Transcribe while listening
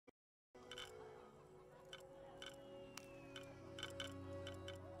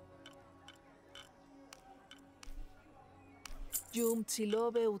Jum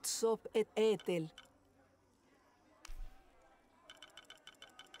tsilobe utsop et etel.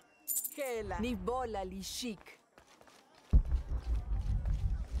 Ni bola li chic.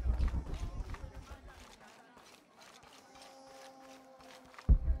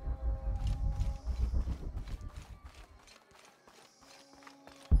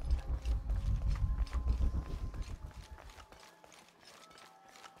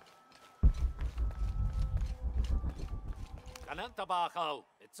 Kanantabakaw,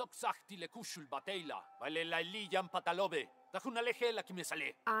 et soksakti le kushul bateila, vale la liyan patalobe.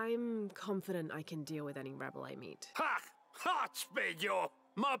 I'm confident I can deal with any rebel I meet. Bello!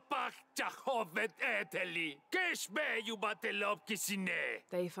 Mapaktahovet eteli! Keshbeyu batelov kisine!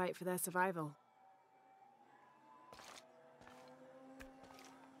 They fight for their survival.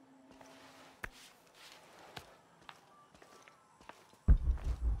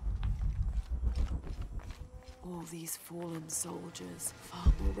 All these fallen soldiers,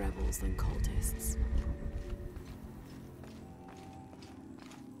 far more rebels than cultists.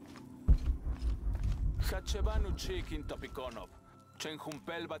 Hatshebanu chikin topikonov.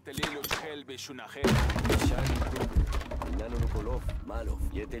 Chenjumpel batelilu chel bishunahel. Nano Nukolov, Malov,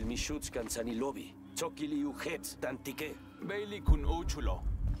 Yetel Mishutskan Sanilobi, Chokili Uhet, Tantike. Bailey kun uchulo.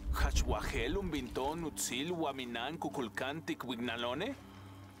 Hachwahelum binton utzil waminan kukulkantik wignalone?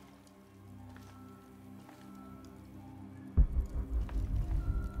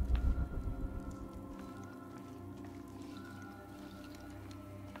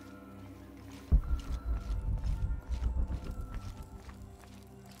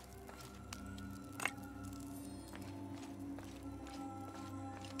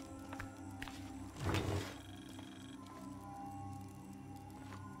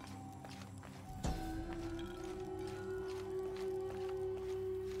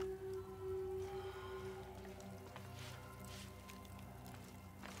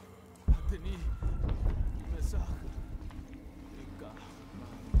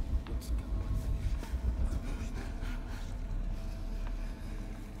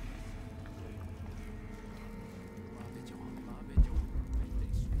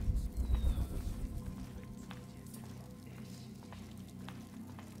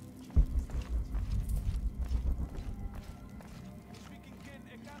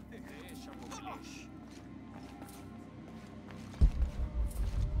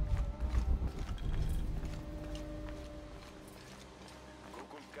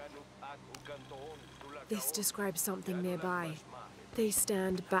 This describes something nearby. They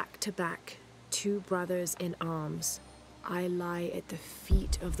stand back to back, two brothers in arms. I lie at the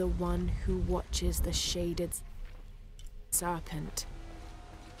feet of the one who watches the shaded serpent.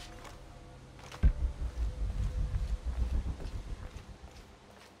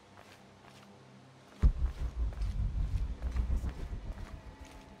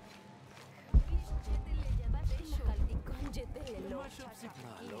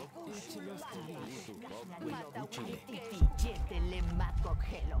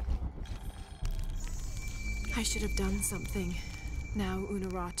 I should have done something. Now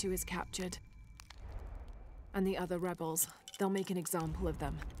Unuratu is captured. And the other rebels, they'll make an example of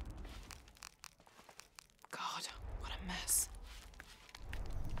them. God, what a mess.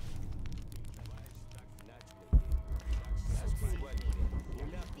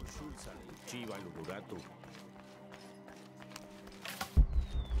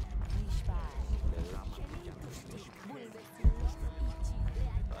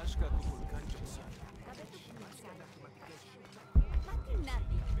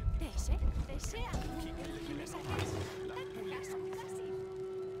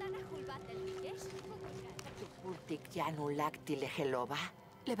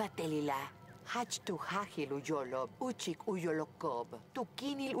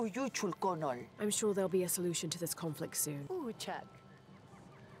 I'm sure there'll be a solution to this conflict soon.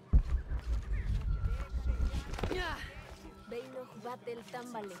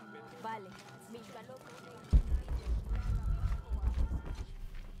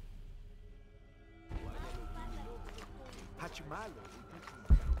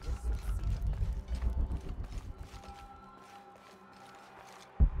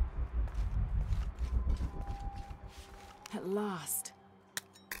 At last.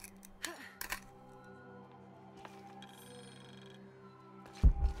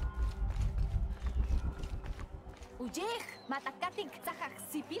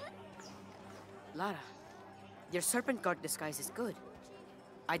 Lara, your serpent guard disguise is good.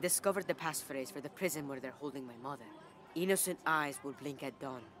 I discovered the passphrase for the prison where they're holding my mother. Innocent eyes will blink at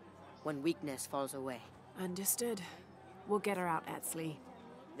dawn, when weakness falls away. Understood. We'll get her out, Etzli.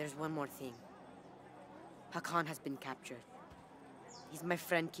 There's one more thing. Hakan has been captured. He's my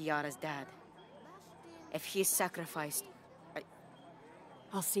friend Kiara's dad. If he is sacrificed,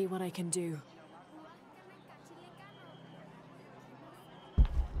 I'll see what I can do.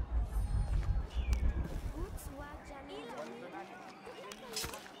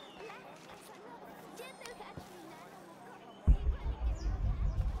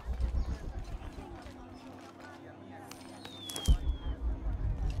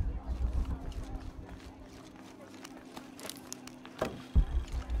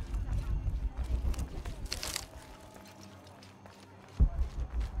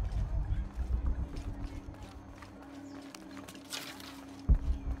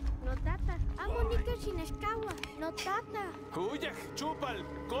 Huyek, chupal,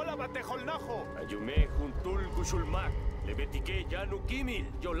 kola batejolnajo. Ayume juntul gushulmak. Lebetike yanu kimil.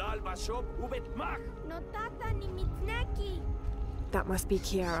 Yolal bashop ubetmak. That must be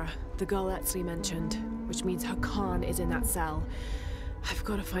Kiara, the girl Etsley mentioned, which means her Khan is in that cell. I've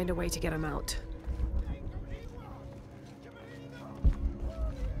got to find a way to get him out.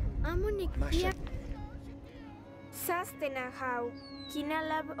 Sastenahau,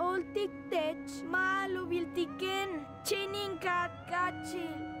 kinalab oltik tech, malo biltiken, chenin kat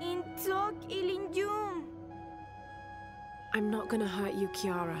kachil, intok ilinjum. I'm not gonna hurt you,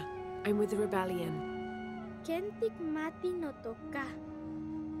 Kiara. I'm with the rebellion. Kentik mati no toka.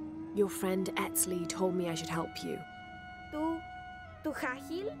 Your friend Etsley told me I should help you. Tu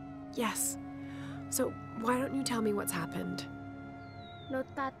hahil? Yes. So why don't you tell me what's happened? No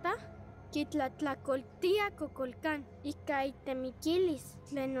tata? Kitlatlakoltia kokolkan, ikai temikilis,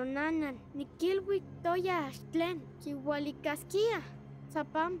 tlenonanan, nikilwik toya astlen, kiwalikaskia,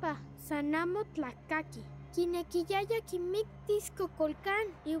 zapampa, sanamo tlakaki, kinekiyaya kimiktis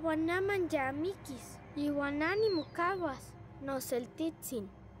kokolkan, iwanaman yamikis, iwanani mukawas, noseltitsin.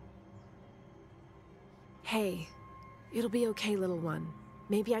 Hey, it'll be okay, little one.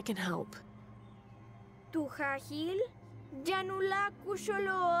 Maybe I can help. Tu hahil? Janula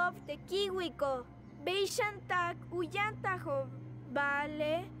kusholoov te kiwiko, beishantak uyantajo,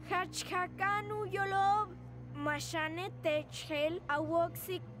 vale, hachhakanu yolov, mashane techel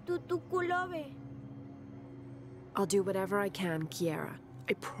awoksik tutukulove. I'll do whatever I can, Kiara.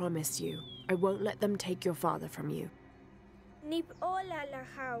 I promise you. I won't let them take your father from you. Nip ola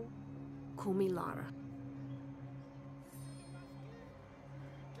lahau. Call me Lara.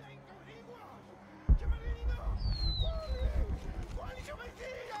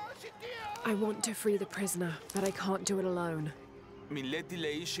 I want to free the prisoner, but I can't do it alone. Minleti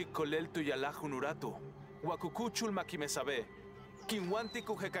leishi kolel tu yalaj Unuratu. Wakukuchul makimesabe. Kinwanti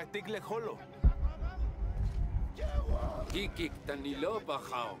kujekatik lejolo. Kikik taniloba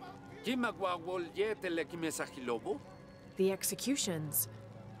hao. Kimagwawol yetele kimesahilobo? The executions?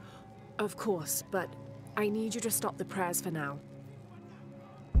 Of course, but I need you to stop the prayers for now.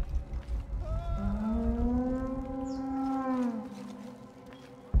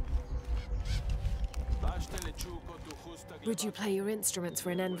 Would you play your instruments for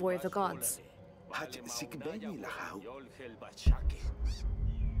an envoy of the gods?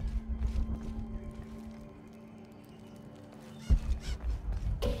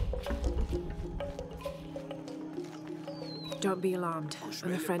 Don't be alarmed.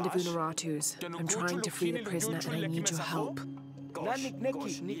 I'm a friend of Unuratu's. I'm trying to free the prisoner and I need your help.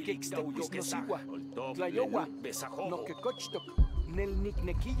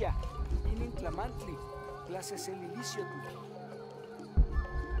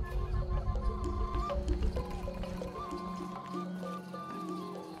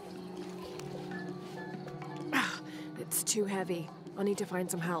 It's too heavy. I'll need to find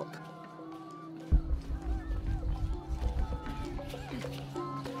some help.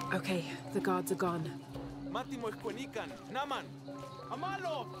 Okay, the guards are gone. Matimo escuenican, naman.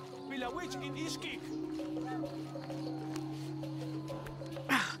 Amalo, pilawich in ishkik.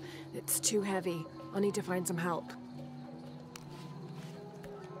 It's too heavy. I'll need to find some help.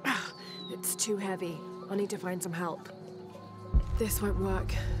 It's too heavy. I'll need to find some help. This won't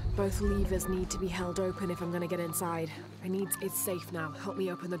work. Both levers need to be held open if I'm gonna get inside. It's safe now. Help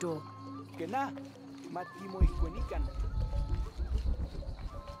me open the door.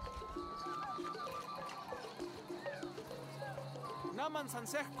 Naman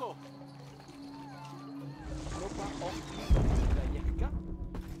Sansesco.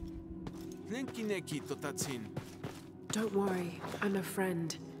 Nenkineki totatsin. Don't worry. I'm a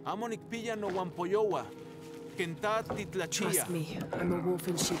friend. Amonik pilla no wampoyowa. Kentat titlachia. Trust me. I'm a wolf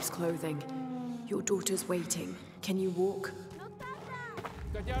in sheep's clothing. Your daughter's waiting. Can you walk?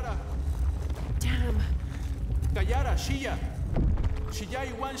 Kayara. Damn. Kayara, Shia. Shia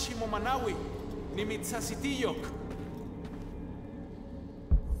iwan shimomanawi. Nimitsasitiyok.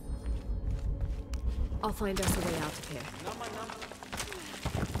 I'll find us a way out of here.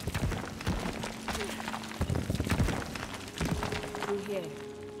 Through here.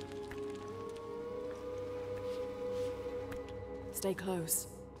 Stay close.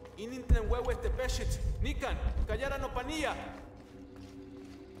 Inintlen huevo este peshit. Nikan, callara no panilla.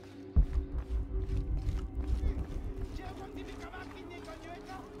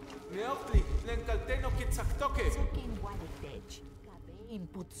 Neochtli, lencalteno kitzaktoke.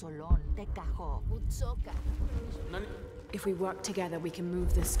 If we work together, we can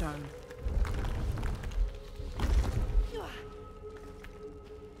move this stone.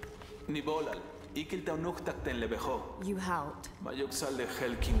 Nibolal, ikilta unuchtakten lebejo. You helped. Mayoksal de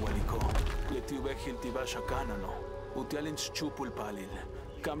helkin waliko. Letiubekil tibasha kanano. Utialin chupul palil.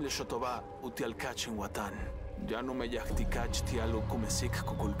 Kamle shotoba utial kachin watan. Ya no me yachtikach tialu kumesik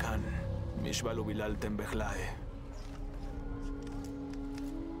kukulkan. Mishbalu bilal tembechlae.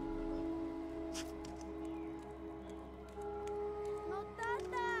 No,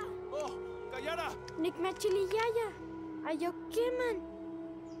 tata. Oh, callara. Nikmachiliyaya. Ayokeman.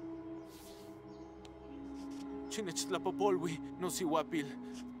 Chinechtlapopolwi, no siwapil.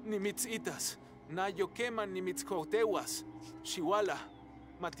 Ni mitzitas. Na yokeman ni mitzkotewas. Shiwala.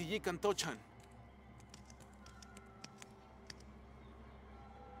 Matillikan tochan.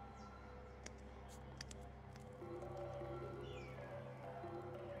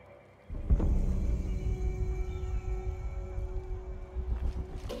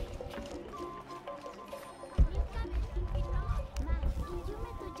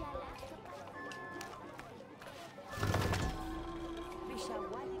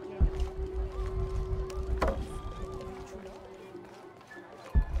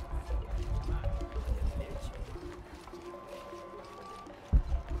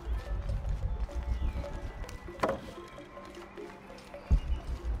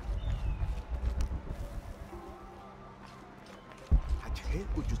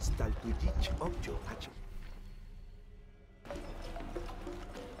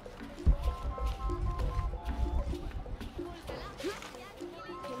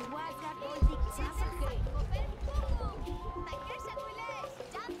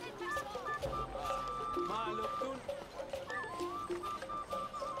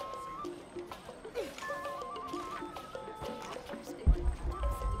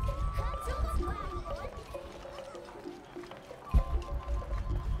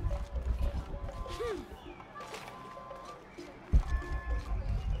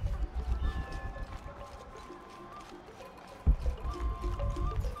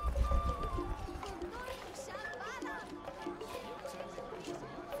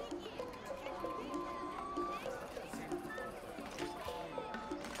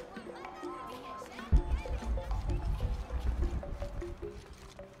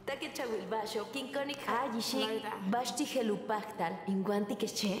 Chawilbasho, Kinkonik Ayishik, Bashti Helupaktal, Inguanti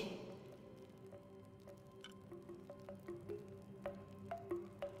Keche.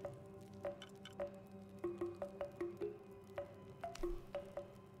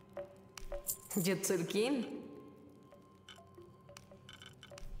 Jutsurkin.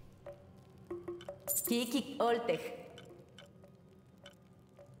 Kikik Oltech.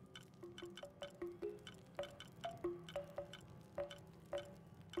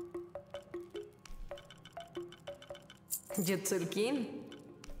 Jutsurkin.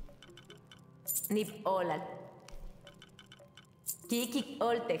 Nip Olal. Kikik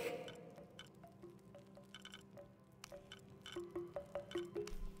Oltech.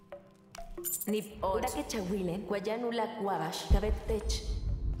 Nip Olal. Ura que chahuilen, guayanula guabash, cabetech.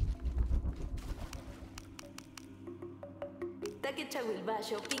 Take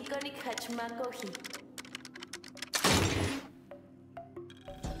chawilbasho, pinkonik hachmakoji.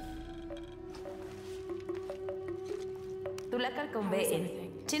 Tulakal con BN.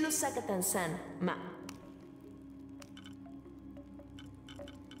 Chinusaka Tansan, ma.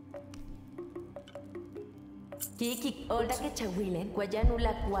 Kiki, Olda que chahuilen,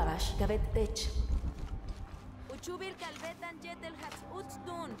 guayanula guabash, cabetech. Uchubir calvetan jetel hats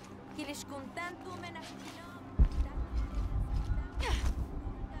utstun, kirishkuntan tumenashkino.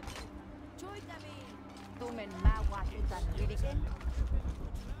 Choy kabin. Tumen mawa tutan liriken.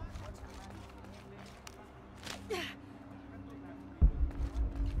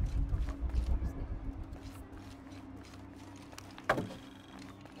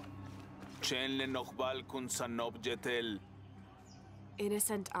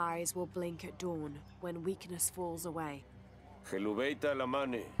 Innocent eyes will blink at dawn when weakness falls away. Gelubeita la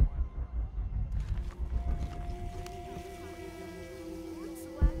mane.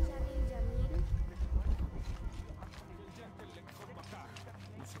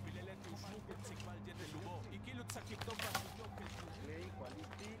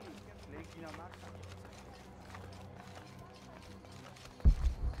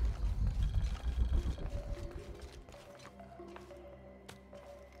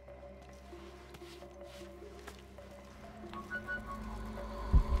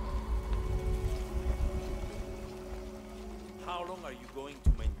 how long are you going to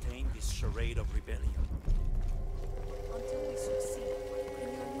maintain this charade of rebellion? Until we succeed,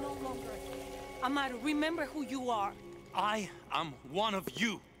 and you're no longer. Amaru, remember who you are. I am one of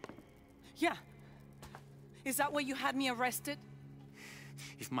you. Yeah. Is that why you had me arrested?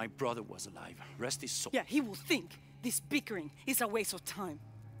 If my brother was alive, rest his soul. Yeah, he will think this bickering is a waste of time.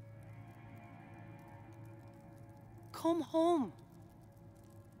 Come home.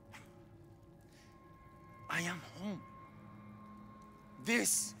 I am home.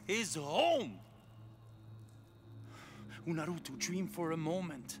 This is home. Unuratu, dream for a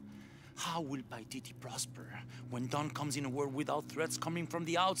moment. How will Paititi prosper when Dawn comes in a world without threats coming from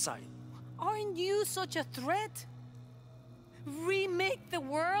the outside? Aren't you such a threat? Remake the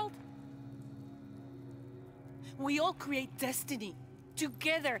world? We all create destiny,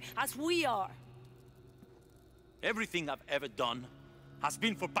 together as we are. Everything I've ever done has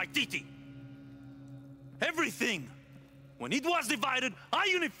been for Paititi. Everything! When it was divided, I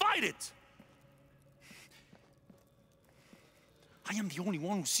unified it! I am the only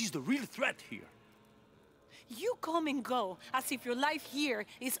one who sees the real threat here. You come and go as if your life here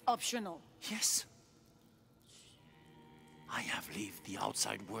is optional. Yes. I have lived the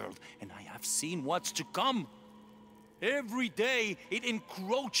outside world, and I have seen what's to come. Every day, it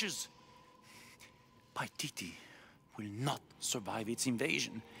encroaches. Paititi will not survive its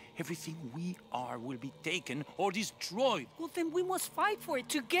invasion. Everything we are will be taken or destroyed. Well, then we must fight for it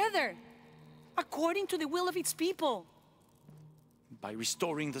together, according to the will of its people. By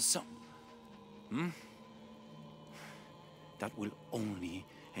restoring the sun. That will only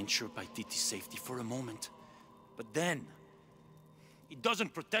ensure Paititi's safety for a moment. But then, it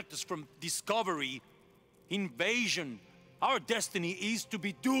doesn't protect us from discovery, invasion. Our destiny is to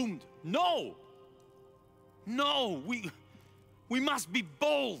be doomed. No! No, we must be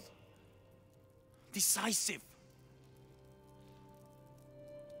bold, decisive.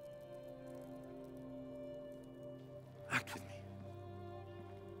 Act with me.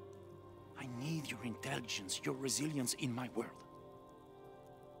 I need your intelligence, your resilience in my world.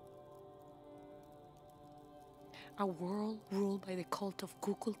 A world ruled by the cult of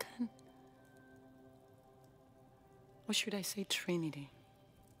Kukulkan? Or should I say Trinity?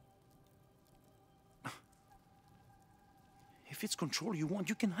 If it's control you want,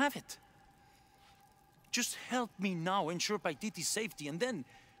 you can have it. Just help me now ensure Paititi's safety, and then,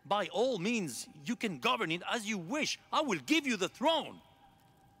 by all means, you can govern it as you wish. I will give you the throne.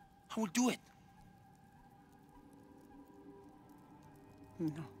 I will do it.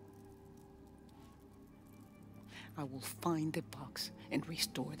 No. I will find the box and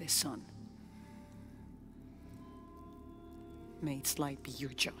restore the sun. May its light be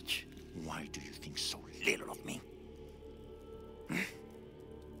your judge. Why do you think so little of me?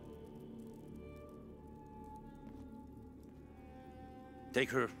 Take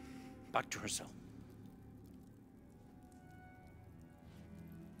her back to her cell.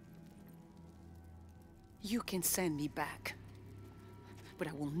 You can send me back, but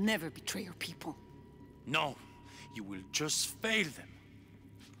I will never betray your people. No, you will just fail them.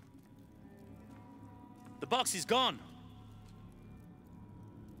 The box is gone.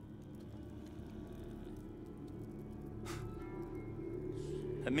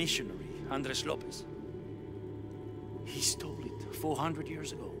 A missionary, Andres Lopez. He stole it 400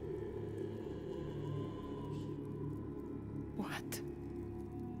 years ago. What?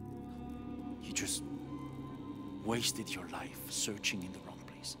 You just wasted your life searching in the wrong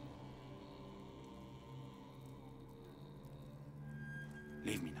place.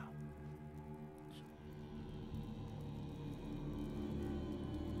 Leave me now.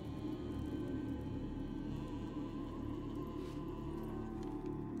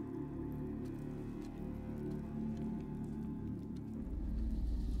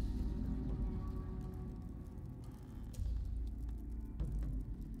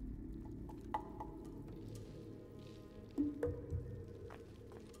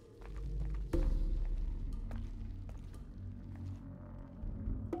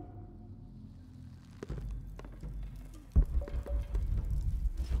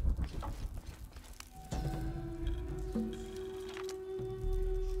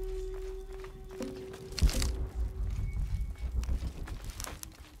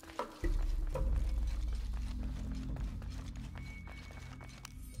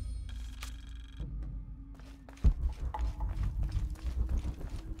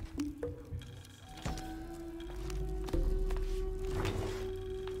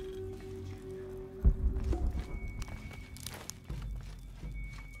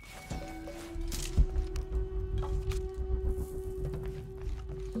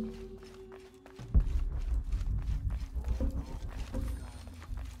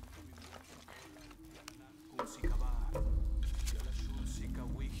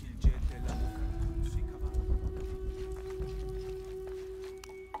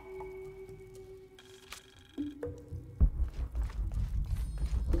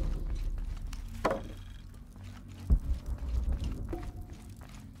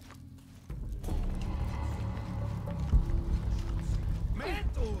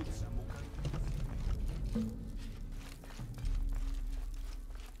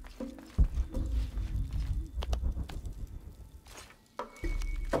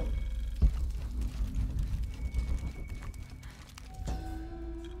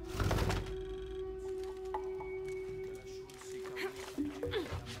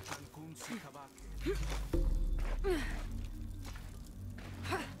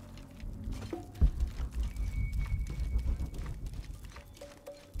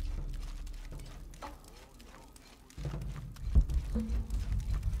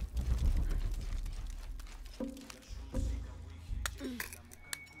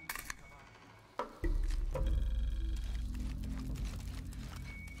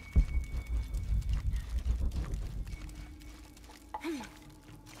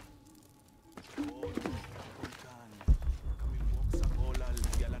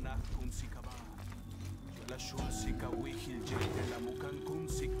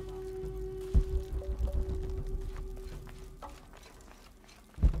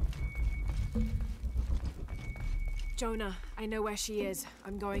 Jonah, I know where she is.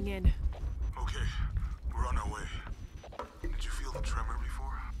 I'm going in. Okay, we're on our way. Did you feel the tremor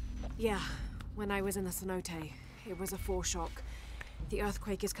before? Yeah, when I was in the cenote. It was a foreshock. The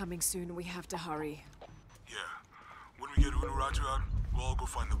earthquake is coming soon. We have to hurry. Yeah. When we get Unura투 out, we'll all go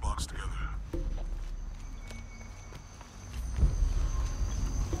find the box together.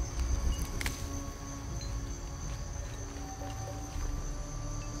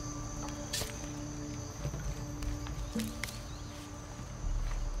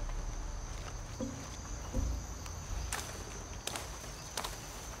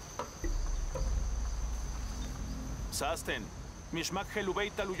 Sasten, mishmak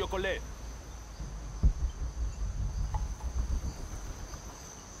helubeita luyokole.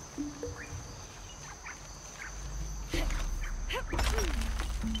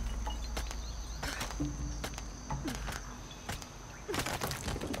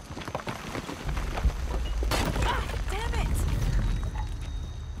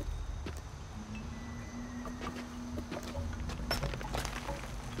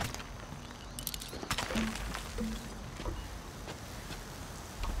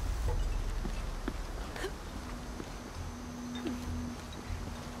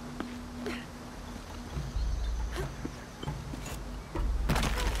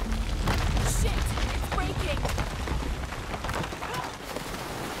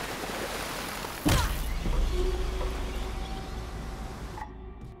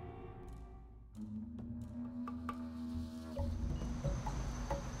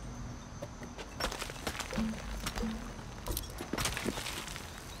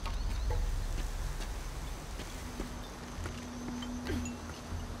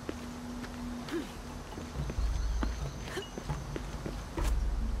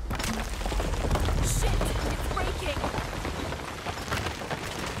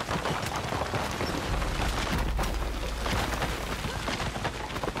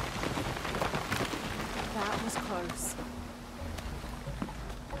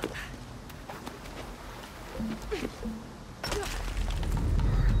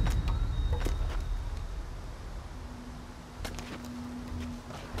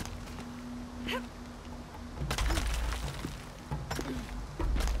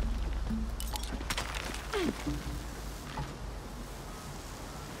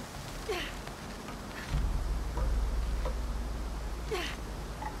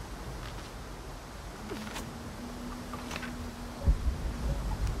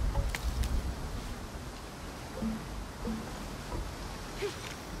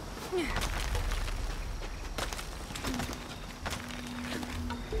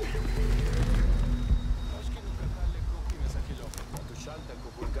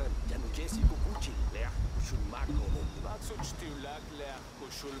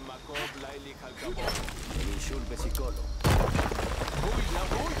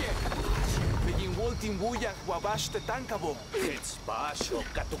 Timbuyak wabash te tankabo. It's basho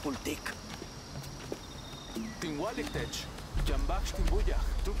katukultik. Tinwalik tech. Jambash timbuyak.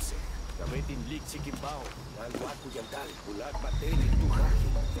 Tupse. Kametin lik sikimbao. Nalwaku yantal. Bulak bateli tuhaji.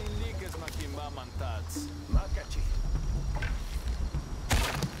 Tinlik es makimba mantats. Makachi.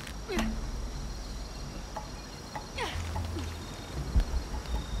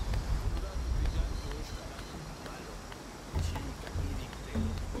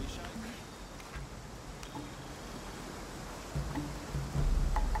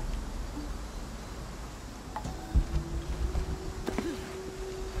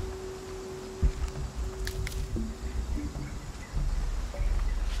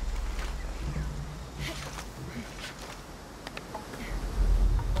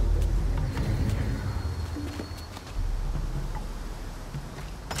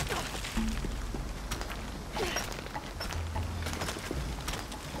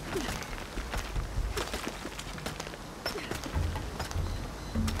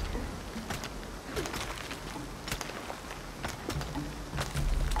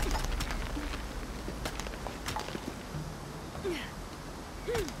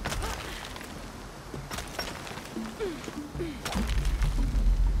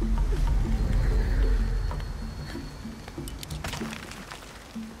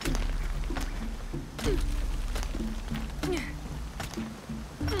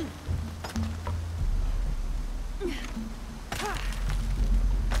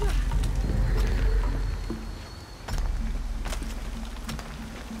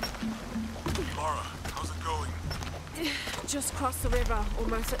 just crossed the river,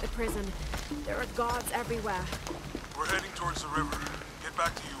 almost at the prison. There are guards everywhere. We're heading towards the river. Get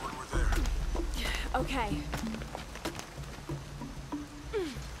back to you when we're there. Okay.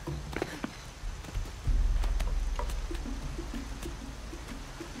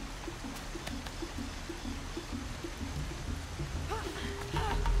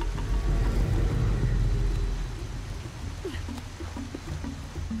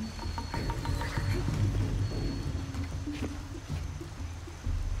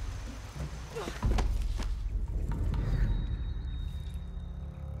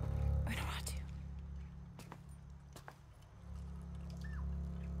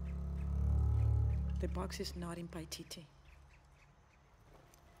 The box is not in Paititi.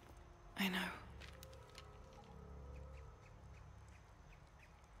 I know.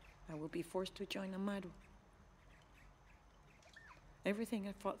 I will be forced to join Amaru. Everything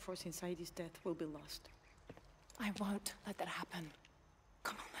I fought for since Saidi's death will be lost. I won't let that happen.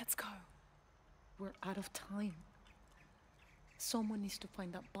 Come on, let's go. We're out of time. Someone needs to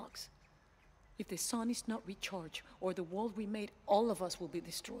find that box. If the sun is not recharged, or the world we made, all of us will be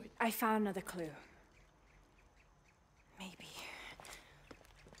destroyed. I found another clue. Maybe.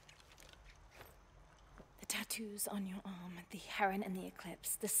 The tattoos on your arm, the heron and the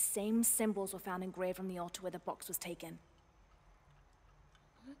eclipse, the same symbols were found engraved on the altar where the box was taken.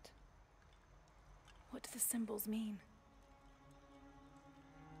 What? What do the symbols mean?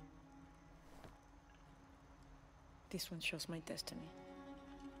 This one shows my destiny.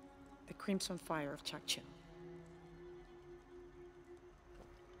 The crimson fire of Chakchil.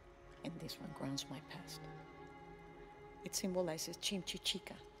 And this one grounds my past. It symbolizes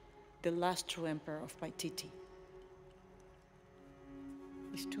Chimchichica, the last true emperor of Paititi.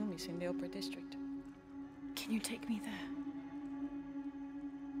 His tomb is in the upper district. Can you take me there?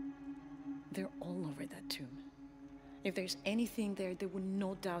 They're all over that tomb. If there's anything there, they would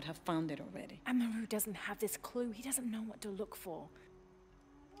no doubt have found it already. Amaru doesn't have this clue. He doesn't know what to look for.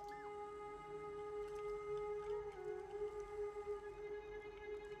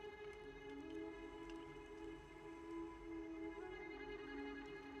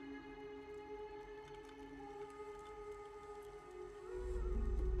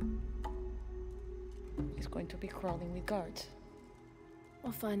 He's going to be crawling with guards.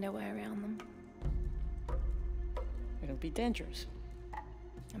 We'll find our way around them. It'll be dangerous.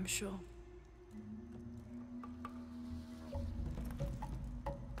 I'm sure.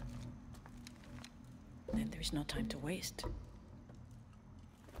 Then there's no time to waste.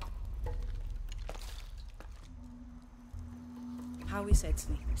 How is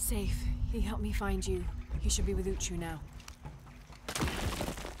Exley? Safe. He helped me find you. He should be with Uchu now.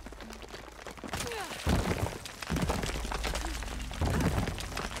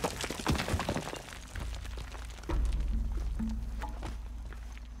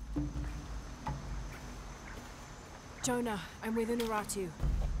 Jonah, I'm with Unurattu.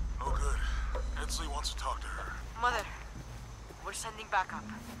 Oh, good. Edsley wants to talk to her. Mother, we're sending backup.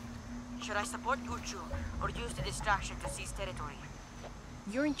 Should I support Uchu or use the distraction to seize territory?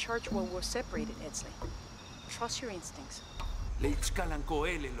 You're in charge while we're separated, Edsley. Trust your instincts.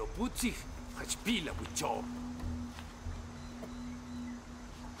 Leichkalankoele lo putsi, hachpila wicho.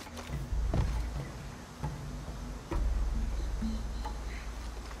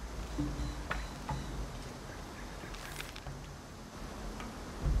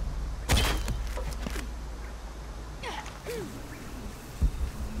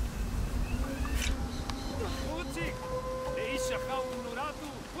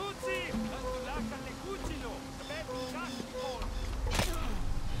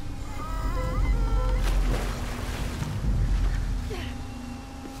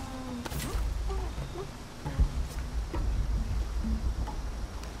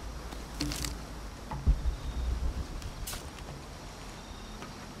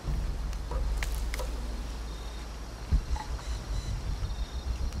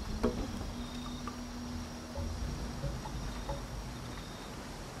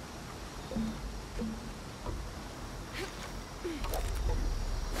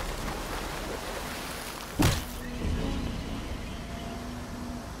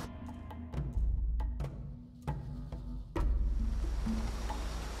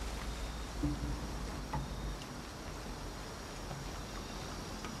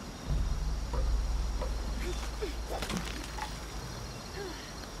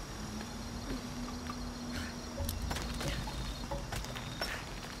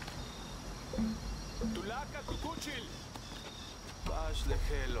 Bash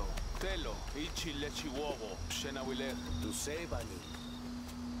lehelo, telo, ichi lechi wogo, shenawilech, tu sebani.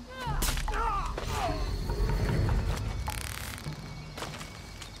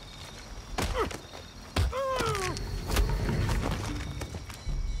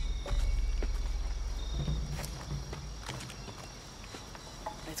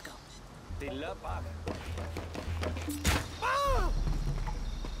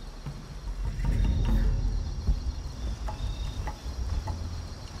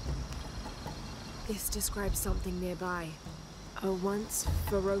 This describes something nearby. A once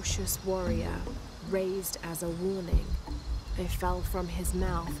ferocious warrior, raised as a warning. I fell from his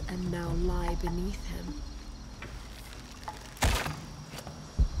mouth and now lie beneath him.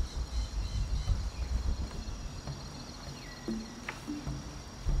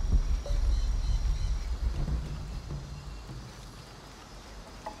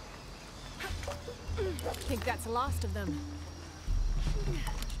 I think that's the last of them.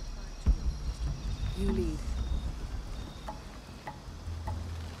 You lead.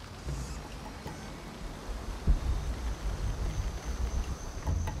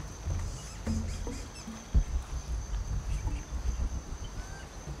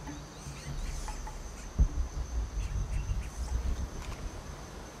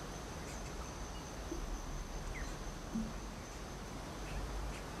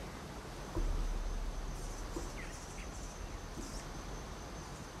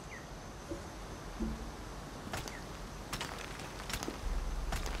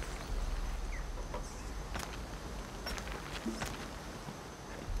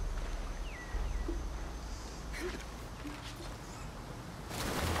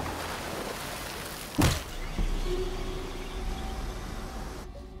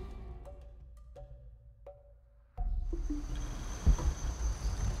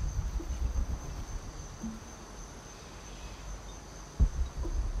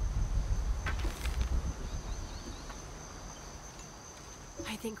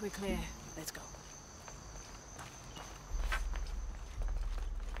 I think we're clear. Let's go.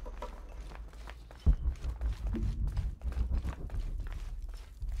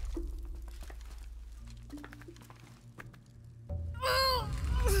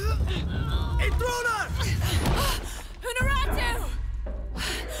 Intruder! Unuratu!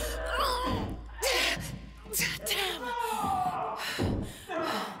 Damn!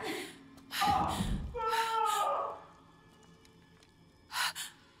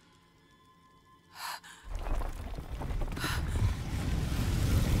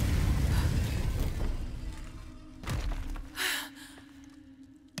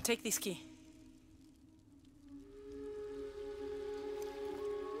 Take this key.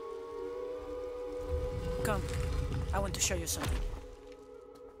 Come. I want to show you something.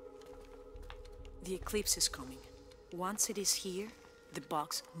 The eclipse is coming. Once it is here, the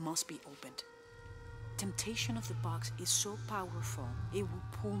box must be opened. Temptation of the box is so powerful, it will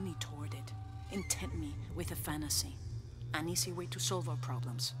pull me toward it and tempt me with a fantasy, an easy way to solve our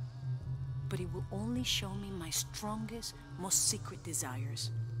problems. But it will only show me my strongest, most secret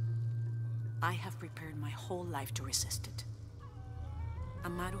desires. I have prepared my whole life to resist it.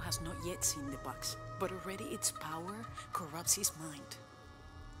 Amaru has not yet seen the box, but already its power corrupts his mind.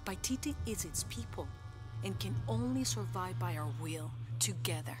 Paititi is its people, and can only survive by our will,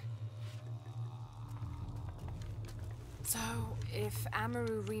 together. So, if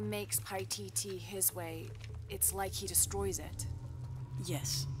Amaru remakes Paititi his way, it's like he destroys it?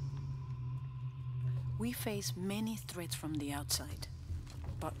 Yes. We face many threats from the outside,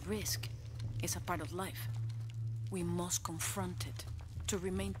 but risk is a part of life. We must confront it to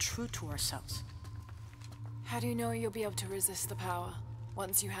remain true to ourselves. How do you know you'll be able to resist the power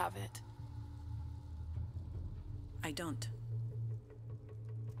once you have it? I don't.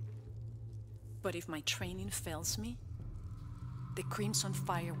 But if my training fails me, the Crimson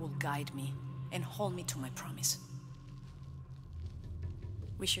Fire will guide me and hold me to my promise.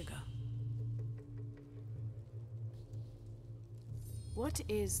 We should go. What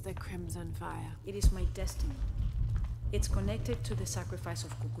is the Crimson Fire? It is my destiny. It's connected to the sacrifice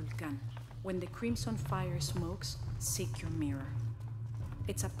of Kukulkan. When the Crimson Fire smokes, seek your mirror.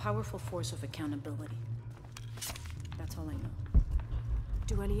 It's a powerful force of accountability. That's all I know.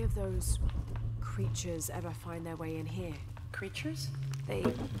 Do any of those creatures ever find their way in here? Creatures? They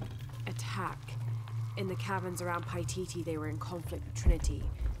attack. In the caverns around Paititi, they were in conflict with Trinity.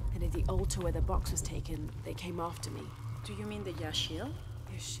 And at the altar where the box was taken, they came after me. Do you mean the Yashil?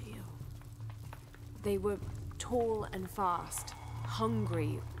 Yashil. They were tall and fast,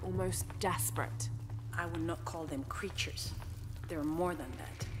 hungry, almost desperate. I would not call them creatures. They're more than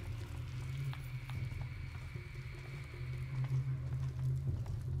that.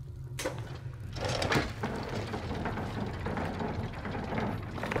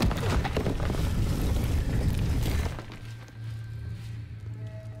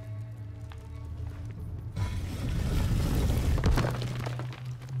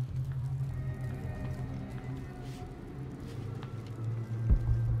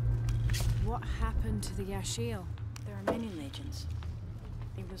 What What happened to the Yashil? There are many legends.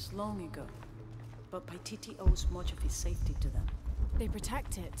 It was long ago, but Paititi owes much of his safety to them. They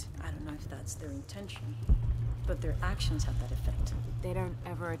protect it. I don't know if that's their intention, but their actions have that effect. They don't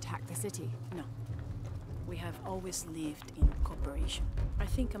ever attack the city? No. We have always lived in cooperation. I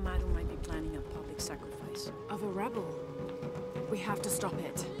think Amaru might be planning a public sacrifice. Of a rebel? We have to stop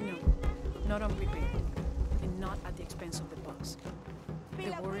it. No, not unprepared, and not at the expense of the bugs. The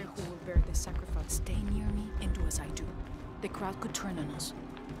warrior who will bear the sacrifice, stay near me and do as I do. The crowd could turn on us.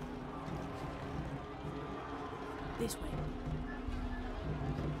 This way.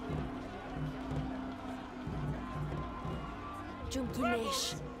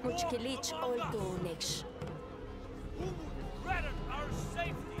 Jumkinesh, Muchkilich Oldonesh. Who would threaten our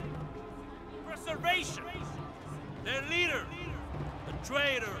safety? Preservation! Their leader, the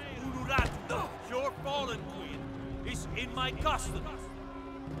traitor Unuratu, your fallen queen, is in my custody.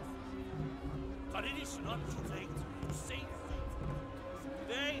 But it is not too late to save her.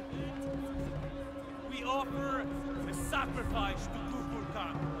 Today, we offer a sacrifice to Kukulkan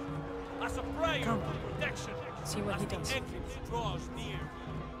Khan as a prayer for protection. See what he does. The eclipse draws near.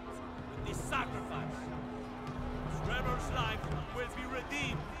 With this sacrifice, Trevor's life will be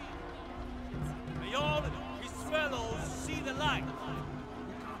redeemed. May all his fellows see the light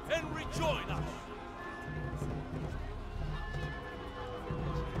and rejoin us.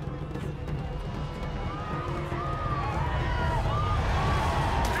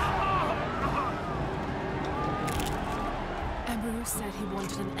 Amaru said he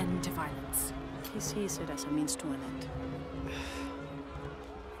wanted an end to violence. He sees it as a means to an end.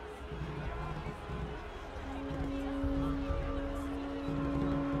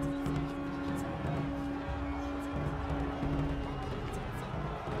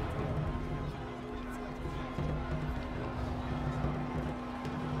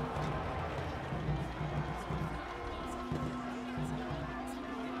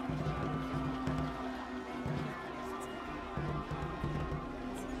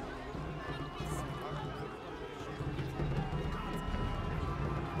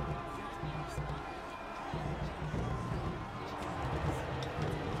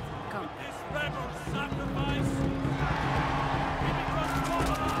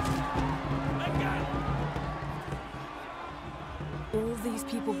 All these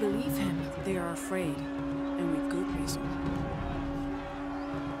people believe him. They are afraid, and with good reason.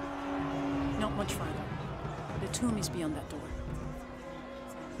 Not much farther. The tomb is beyond that door.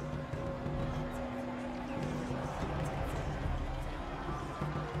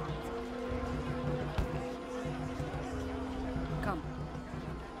 Come.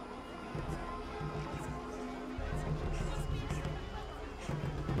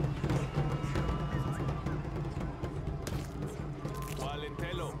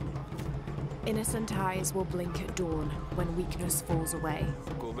 Innocent eyes will blink at dawn when weakness falls away.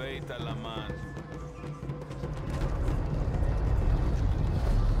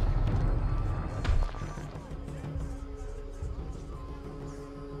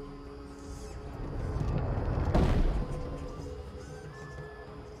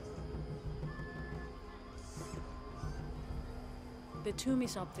 The tomb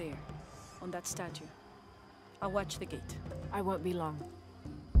is up there, on that statue. I'll watch the gate. I won't be long.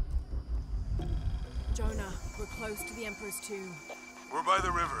 Jonah, we're close to the Emperor's tomb. We're by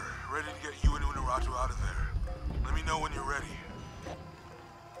the river, ready to get you and Unuratu out of there. Let me know when you're ready.